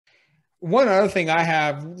One other thing I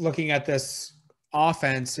have looking at this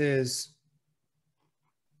offense is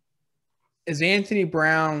Anthony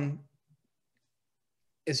Brown,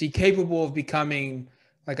 is he capable of becoming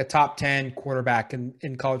like a top 10 quarterback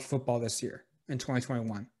in college football this year in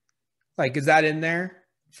 2021? Like, is that in there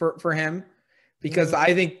for him? Because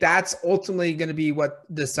I think that's ultimately going to be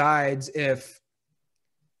what decides if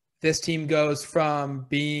this team goes from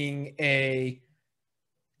being a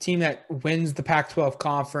team that wins the Pac-12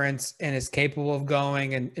 conference and is capable of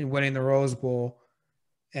going and winning the Rose Bowl,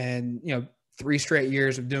 and 3 straight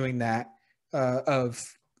years of doing that, of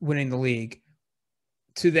winning the league,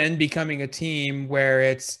 to then becoming a team where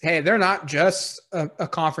it's, hey, they're not just a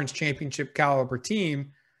conference championship caliber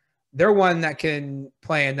team. They're one that can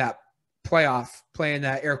play in that playoff, play in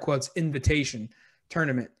that air quotes invitation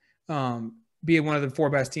tournament, be one of the 4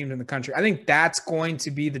 best teams in the country. I think that's going to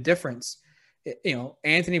be the difference.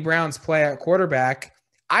 Anthony Brown's play at quarterback,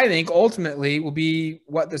 I think ultimately will be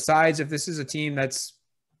what decides if this is a team that's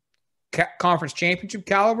conference championship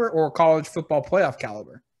caliber or college football playoff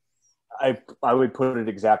caliber. I would put it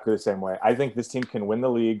exactly the same way. I think this team can win the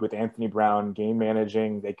league with Anthony Brown game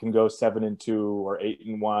managing. They can go 7-2 or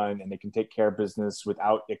 8-1, and they can take care of business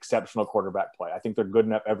without exceptional quarterback play. I think they're good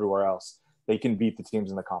enough everywhere else. They can beat the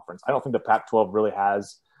teams in the conference. I don't think the Pac-12 really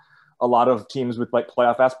has a lot of teams with like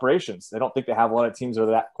playoff aspirations. I don't think they have a lot of teams that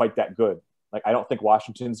are quite that good. Like, I don't think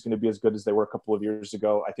Washington's going to be as good as they were a couple of years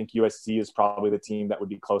ago. I think USC is probably the team that would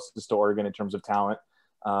be closest to Oregon in terms of talent.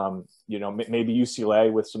 Maybe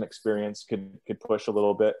UCLA with some experience could push a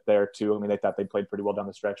little bit there too. I mean, they thought they played pretty well down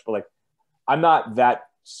the stretch, but like, I'm not that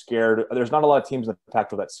scared. There's not a lot of teams in the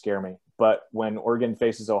Pac-12 that scare me, but when Oregon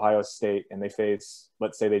faces Ohio State and they face,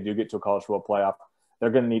 let's say they do get to a college football playoff, they're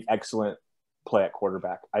going to need excellent play at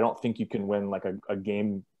quarterback. I don't think you can win like a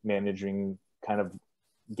game managing kind of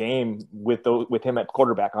game with him at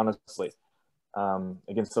quarterback, honestly,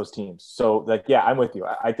 against those teams. So like, yeah, I'm with you.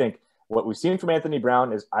 I think what we've seen from Anthony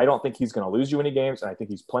Brown is I don't think he's going to lose you any games. And I think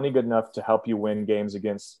he's plenty good enough to help you win games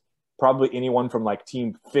against probably anyone from like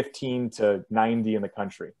team 15 to 90 in the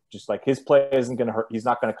country. Just like his play isn't going to hurt. He's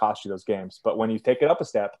not going to cost you those games. But when you take it up a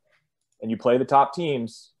step and you play the top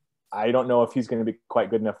teams, I don't know if he's going to be quite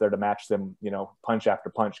good enough there to match them, punch after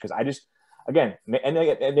punch. Because I just, again, and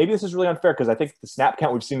maybe this is really unfair because I think the snap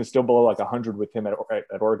count we've seen is still below like 100 with him at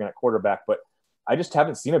Oregon at quarterback. But I just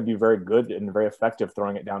haven't seen him be very good and very effective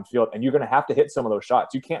throwing it downfield. And you're going to have to hit some of those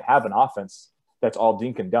shots. You can't have an offense that's all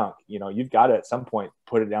dink and dunk. You've got to at some point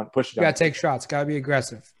put it down, push it down. You got to take shots. Got to be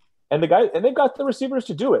aggressive. And they've got the receivers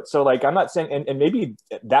to do it. So like, I'm not saying, and maybe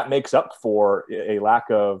that makes up for a lack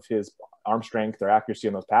of his arm strength or accuracy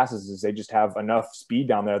in those passes, is they just have enough speed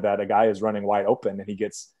down there that a guy is running wide open and he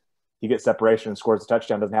gets separation and scores a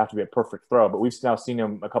touchdown. Doesn't have to be a perfect throw, but we've now seen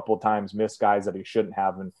him a couple of times miss guys that he shouldn't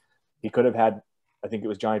have. And he could have had, I think it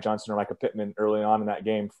was Johnny Johnson or Micah Pittman early on in that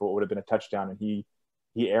game for what would have been a touchdown. And he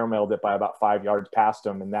airmailed it by about 5 yards past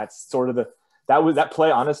him. And that's sort of that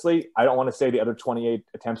play. Honestly, I don't want to say the other 28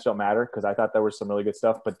 attempts don't matter, because I thought there was some really good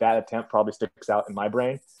stuff, but that attempt probably sticks out in my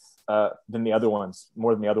brain more than the other ones,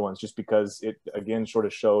 just because it again sort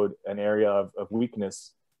of showed an area of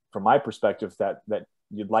weakness from my perspective that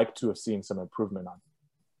you'd like to have seen some improvement on.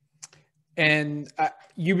 And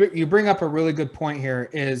you bring up a really good point here,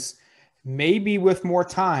 is maybe with more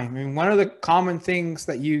time. I mean, one of the common things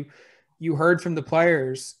that you heard from the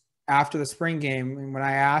players after the spring game, and when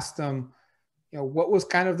I asked them, what was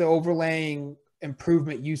kind of the overlaying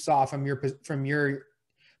improvement you saw from your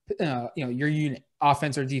unit,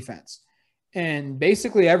 offense or defense, and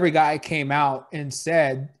basically every guy came out and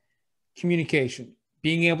said communication,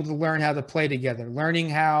 being able to learn how to play together, learning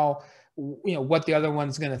how, what the other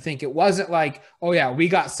one's going to think. It wasn't like, oh yeah, we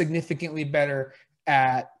got significantly better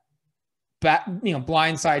at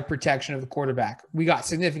blindside protection of the quarterback. We got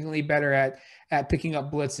significantly better at picking up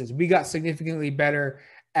blitzes. We got significantly better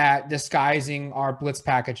at disguising our blitz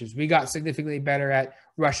packages. We got significantly better at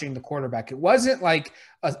rushing the quarterback. It wasn't like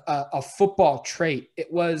a football trait.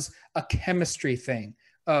 It was a chemistry thing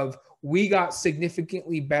of, we got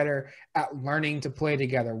significantly better at learning to play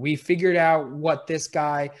together. We figured out what this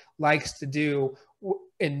guy likes to do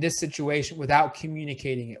in this situation without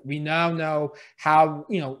communicating it. We now know how,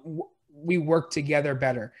 we work together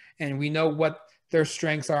better, and we know what their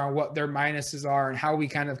strengths are and what their minuses are and how we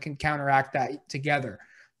kind of can counteract that together.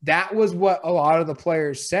 That was what a lot of the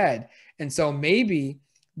players said. And so maybe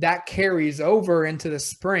that carries over into the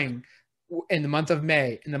spring, in the month of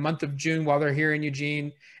May, in the month of June, while they're here in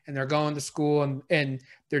Eugene and they're going to school and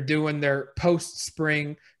they're doing their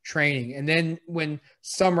post-spring training. And then when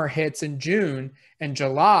summer hits in June and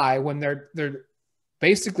July, when they're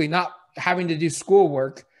basically not having to do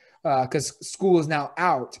schoolwork, because school is now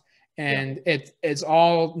out and it's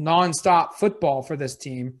all nonstop football for this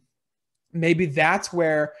team. Maybe that's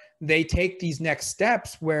where they take these next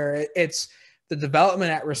steps, where it's the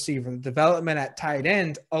development at receiver, the development at tight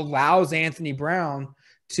end allows Anthony Brown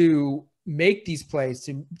to make these plays,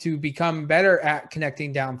 to become better at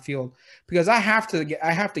connecting downfield. Because I have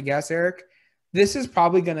to guess, Eric, this is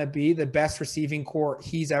probably going to be the best receiving core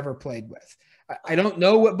he's ever played with. I don't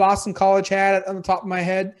know what Boston College had on the top of my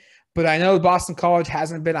head, but I know Boston College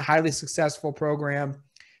hasn't been a highly successful program,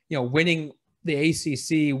 winning the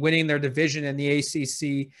ACC, winning their division in the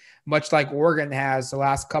ACC, much like Oregon has the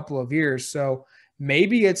last couple of years. So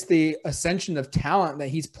maybe it's the ascension of talent that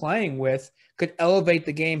he's playing with could elevate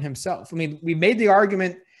the game himself. I mean, we made the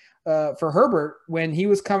argument for Herbert when he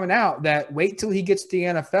was coming out that wait till he gets to the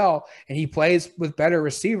NFL and he plays with better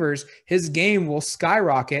receivers, his game will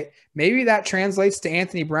skyrocket. Maybe that translates to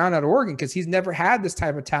Anthony Brown at Oregon because he's never had this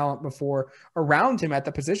type of talent before around him at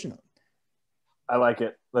the position. I like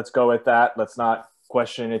it. Let's go with that. Let's not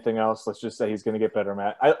question anything else. Let's just say he's going to get better,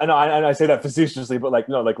 Matt. I know I say that facetiously, but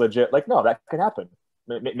legit, no, that could happen.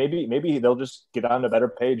 Maybe they'll just get on a better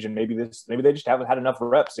page, and maybe they just haven't had enough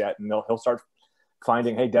reps yet, and he'll start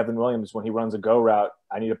finding, hey, Devin Williams, when he runs a go route,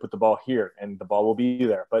 I need to put the ball here, and the ball will be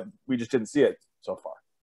there. But we just didn't see it so far.